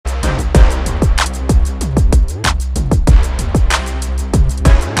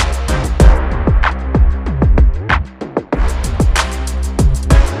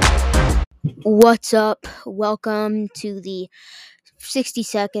What's up? Welcome to the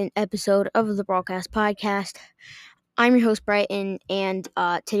 62nd episode of the Broadcast Podcast. I'm your host, Brighton, and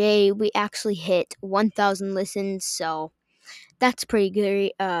today we actually hit 1,000 listens, so that's pretty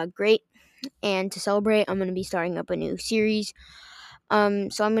good, great. And to celebrate, I'm going to be starting up a new series. So I'm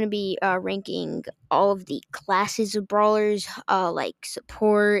going to be ranking all of the classes of brawlers, like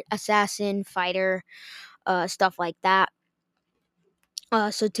support, assassin, fighter, stuff like that.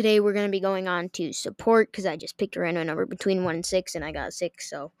 So today we're going to be going on to support because I just picked a random number between 1 and 6 and I got a 6.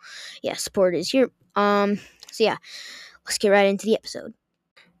 So yeah, support is here. So yeah, let's get right into the episode.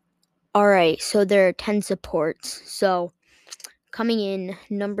 Alright, so there are 10 supports. So coming in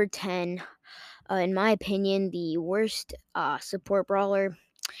number 10, in my opinion, the worst support brawler,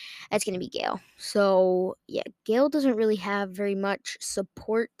 that's going to be Gale. So yeah, Gale doesn't really have very much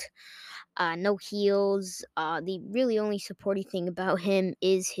support. No heals. The really only supporty thing about him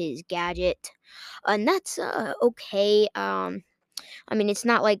is his gadget, and that's okay. I mean, it's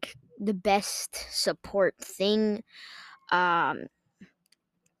not like the best support thing. Um,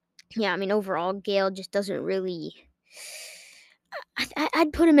 yeah, I mean, overall, Gale just doesn't really.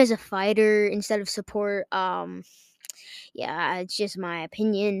 I'd put him as a fighter instead of support. Yeah, it's just my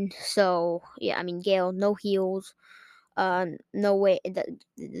opinion. So yeah, I mean, Gale, no heals. No way.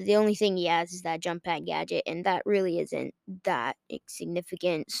 The only thing he has is that jump pad gadget, and that really isn't that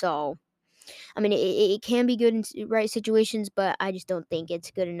significant. So, I mean, it can be good in right situations, but I just don't think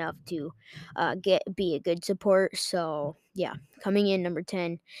it's good enough to be a good support. So, yeah, coming in number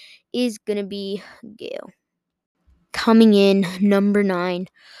 10 is gonna be Gale. Coming in number 9,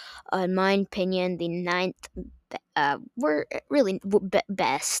 in my opinion, the ninth. We're really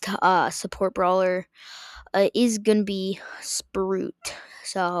best support brawler is gonna be Sprout.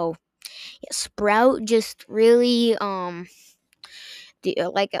 So yeah, Sprout just really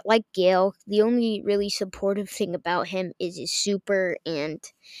like Gale. The only really supportive thing about him is his super, and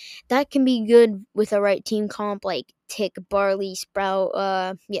that can be good with a right team comp like Tick, Barley, Sprout.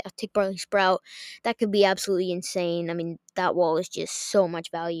 Tick, Barley, Sprout. That could be absolutely insane. I mean, that wall is just so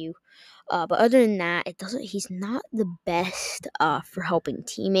much value. But other than that, it doesn't. He's not the best for helping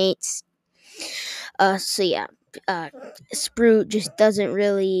teammates. So yeah, uh, Sprout just doesn't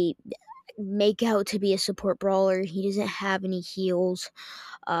really make out to be a support brawler. He doesn't have any heals.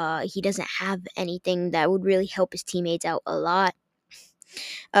 He doesn't have anything that would really help his teammates out a lot.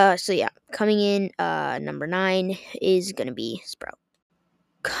 So yeah, coming in number 9 is gonna be Sprout.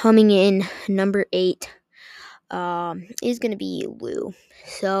 Coming in number 8 is gonna be Lou.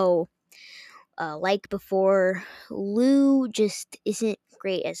 So like before, Lou just isn't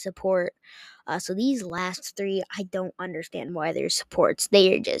great at support. So these last 3, I don't understand why they're supports.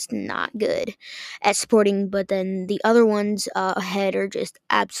 They are just not good at supporting. But then the other ones ahead are just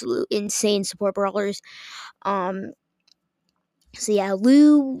absolute insane support brawlers. Um, so yeah,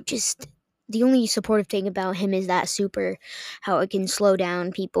 Lou just the only supportive thing about him is that super, how it can slow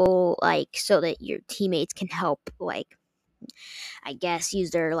down people like so that your teammates can help I guess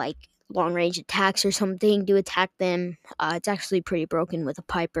use their long range attacks or something to attack them. It's actually pretty broken with a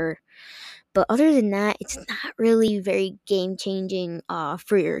Piper. But other than that, it's not really very game changing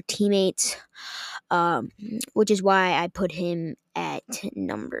for your teammates, which is why I put him at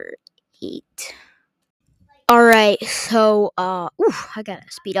number 8. All right, so I gotta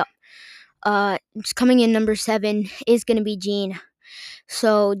speed up. Just coming in number 7 is gonna be Gene.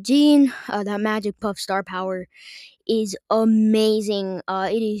 So Gene, that magic puff star power is amazing.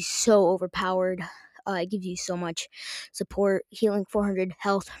 It is so overpowered. It gives you so much support, healing 400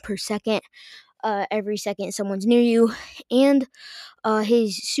 health per second. Every second someone's near you, and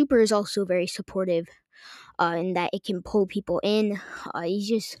his super is also very supportive. In that it can pull people in. He's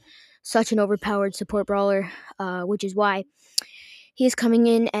just such an overpowered support brawler, which is why he is coming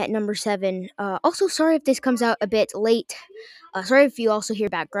in at number 7. Also, sorry if this comes out a bit late. Sorry if you also hear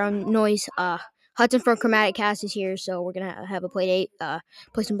background noise. Hudson from Chromatic Cast is here, so we're gonna have a play date,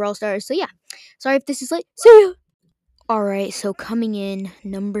 play some Brawl Stars. So yeah, sorry if this is late. See you. All right, so coming in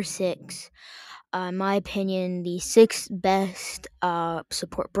number 6. In my opinion, the 6th best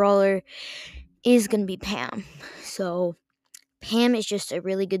support brawler is gonna be Pam. So Pam is just a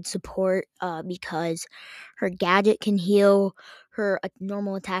really good support because her gadget can heal, her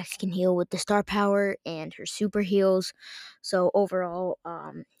normal attacks can heal with the star power, and her super heals. So overall,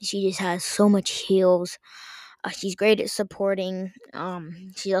 she just has so much heals. She's great at supporting.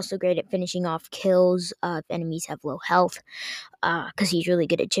 She's also great at finishing off kills if enemies have low health, because he's really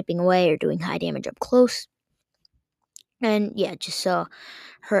good at chipping away or doing high damage up close. And yeah, just so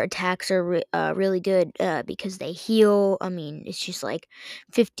her attacks are really good because they heal. I mean, it's just like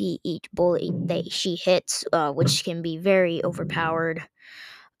 50 each bullet she hits, which can be very overpowered.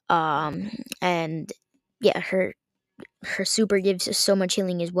 Um, and yeah, her super gives us so much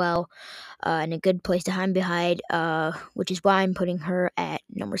healing as well, and a good place to hide behind, which is why I'm putting her at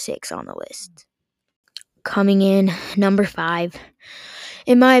number 6 on the list. Coming in number 5,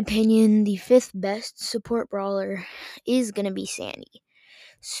 in my opinion, the fifth best support brawler is gonna be Sandy.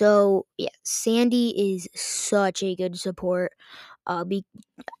 So yeah, Sandy is such a good support.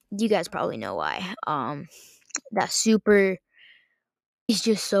 You guys probably know why. That super is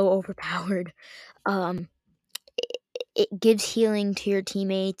just so overpowered. Um, it gives healing to your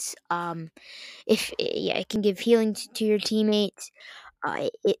teammates. If yeah, it can give healing to your teammates.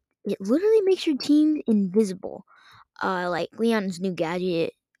 It literally makes your team invisible. Like Leon's new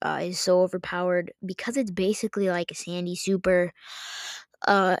gadget is so overpowered because it's basically like a Sandy super.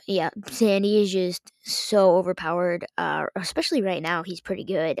 Yeah, Sandy is just so overpowered. Especially right now, he's pretty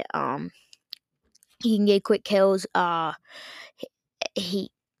good. He can get quick kills.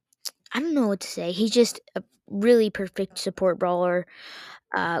 He I don't know what to say. He's just a really perfect support brawler.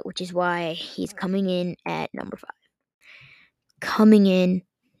 Which is why he's coming in at number 5. Coming in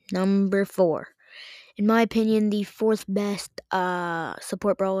number 4. In my opinion, the fourth best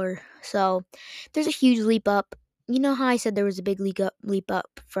support brawler. So there's a huge leap up. You know how I said there was a big leap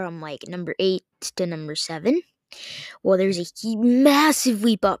up from like number 8 to number 7? Well, there's a massive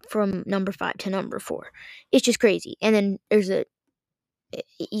leap up from number 5 to number 4. It's just crazy. And then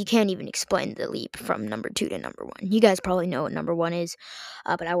you can't even explain the leap from number 2 to number 1. You guys probably know what number 1 is,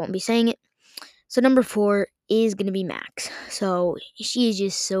 but I won't be saying it. So number 4 is gonna be Max. So she is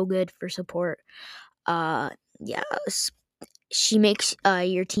just so good for support. Uh, yeah, she makes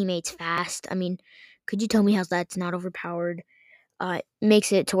your teammates fast. I mean, could you tell me how that's not overpowered?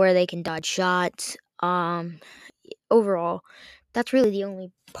 Makes it to where they can dodge shots. Overall, that's really the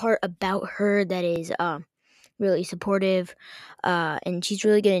only part about her that is really supportive. And she's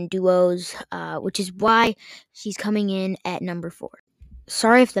really good in duos, which is why she's coming in at number 4.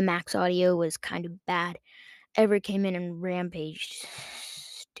 Sorry if the Max audio was kind of bad. Ever came in and rampaged.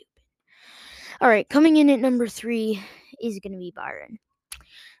 Stupid. All right, coming in at number 3 is going to be Byron.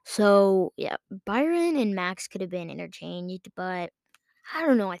 So, yeah, Byron and Max could have been interchanged, but I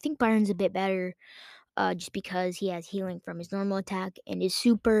don't know. I think Byron's a bit better just because he has healing from his normal attack and his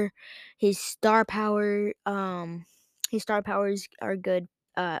super, his star power. His star powers are good.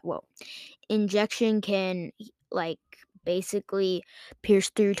 Well, injection can like basically pierce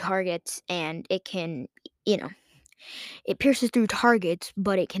through targets, and it can, you know, it pierces through targets,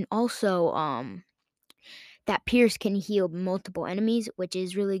 but it can also that pierce can heal multiple enemies, which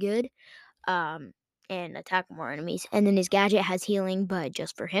is really good. Um, and attack more enemies. And then his gadget has healing, but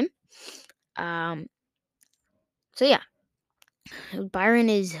just for him. Um, so yeah, Byron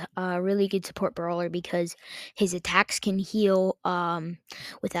is a really good support brawler because his attacks can heal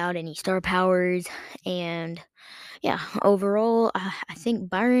without any star powers. And yeah, overall, I think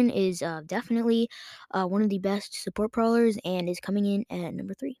Byron is definitely one of the best support brawlers and is coming in at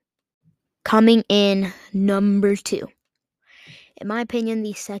number 3. Coming in number 2. In my opinion,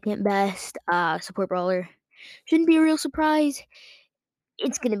 the second best support brawler. Shouldn't be a real surprise.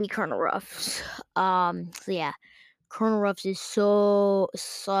 It's gonna be Colonel Ruffs. So yeah, Colonel Ruffs is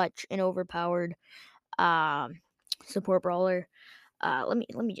such an overpowered um support brawler. Let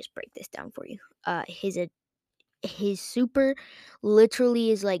me just break this down for you. His super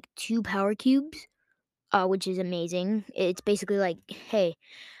literally is like 2 power cubes, which is amazing. It's basically like, hey,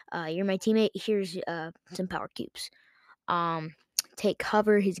 you're my teammate. Here's some power cubes. Um, take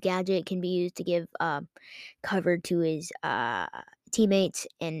cover. His gadget can be used to give cover to his teammates,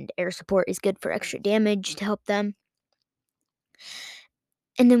 and air support is good for extra damage to help them.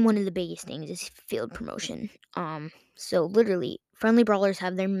 And then one of the biggest things is field promotion. So literally, friendly brawlers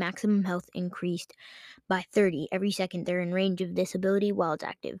have their maximum health increased by 30 every second they're in range of this ability while it's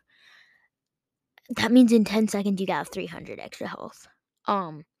active. That means in 10 seconds you got 300 extra health.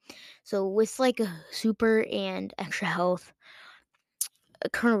 So with like a super and extra health,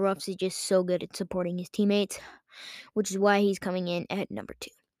 Colonel Ruffs is just so good at supporting his teammates, which is why he's coming in at number 2.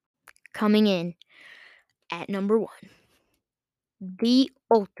 Coming in at number 1, the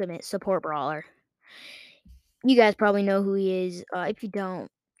ultimate support brawler. You guys probably know who he is. If you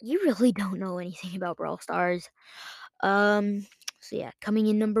don't, you really don't know anything about Brawl Stars. Um, so yeah, coming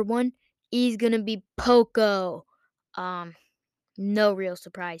in number 1 is gonna be Poco. Um, no real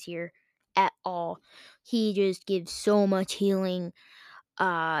surprise here at all. He just gives so much healing.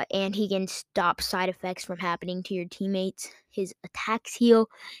 and he can stop side effects from happening to your teammates. His attacks heal,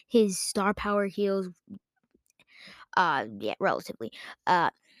 his star power heals, yeah, relatively. Uh,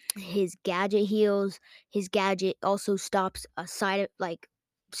 his gadget heals. His gadget also stops a like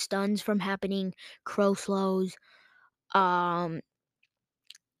stuns from happening, crow slows. Um,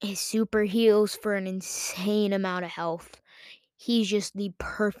 his super heals for an insane amount of health. He's just the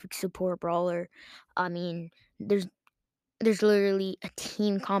perfect support brawler. I mean, there's literally a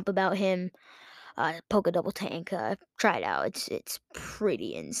team comp about him. Poke Double Tank. Try it out. It's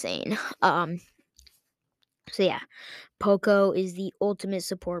pretty insane. So yeah, Poco is the ultimate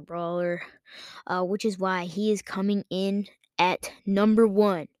support brawler, which is why he is coming in at number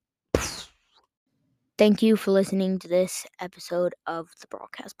one. Thank you for listening to this episode of the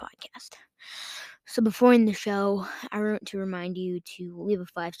Broadcast Podcast. So before in the show, I want to remind you to leave a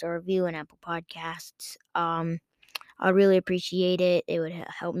 5-star review on Apple Podcasts. I really appreciate it. It would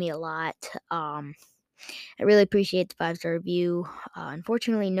help me a lot. I really appreciate the 5-star review.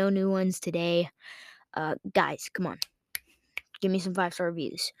 Unfortunately, no new ones today. Guys, come on, give me some 5-star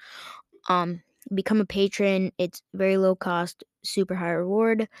reviews. Become a patron. It's very low cost, super high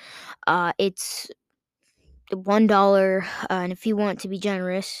reward. It's $1, and if you want to be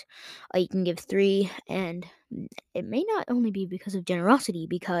generous, you can give 3. And it may not only be because of generosity,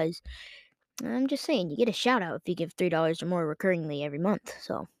 because I'm just saying you get a shout out if you give $3 or more recurringly every month.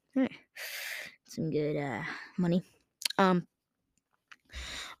 So, some good money.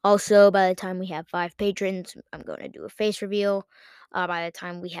 Also, by the time we have 5 patrons, I'm going to do a face reveal. By the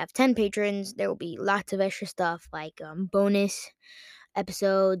time we have 10 patrons, there will be lots of extra stuff like bonus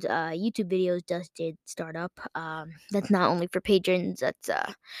episodes, YouTube videos just did start up. That's not only for patrons, that's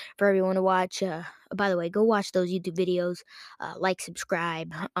for everyone to watch. By the way, go watch those YouTube videos. Like,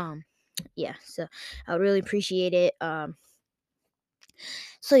 subscribe. Yeah, so I would really appreciate it.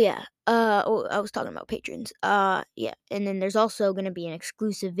 So yeah, I was talking about patrons. Yeah, and then there's also gonna be an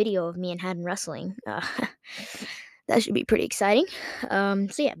exclusive video of me and Haddon wrestling. That should be pretty exciting.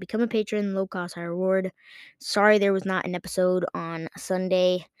 So yeah, become a patron, low cost, high reward. Sorry there was not an episode on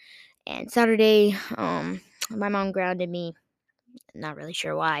Sunday and Saturday. My mom grounded me. Not really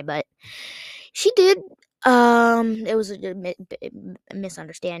sure why, but she did. It was a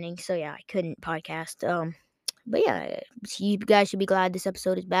misunderstanding, so yeah, I couldn't podcast. But yeah, you guys should be glad this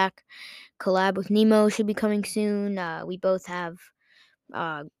episode is back. Collab with Nemo should be coming soon. We both have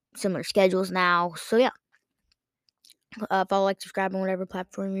similar schedules now, so yeah. Follow, like, subscribe on whatever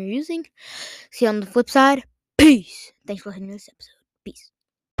platform you're using. See you on the flip side. Peace. Thanks for listening to this episode. Peace.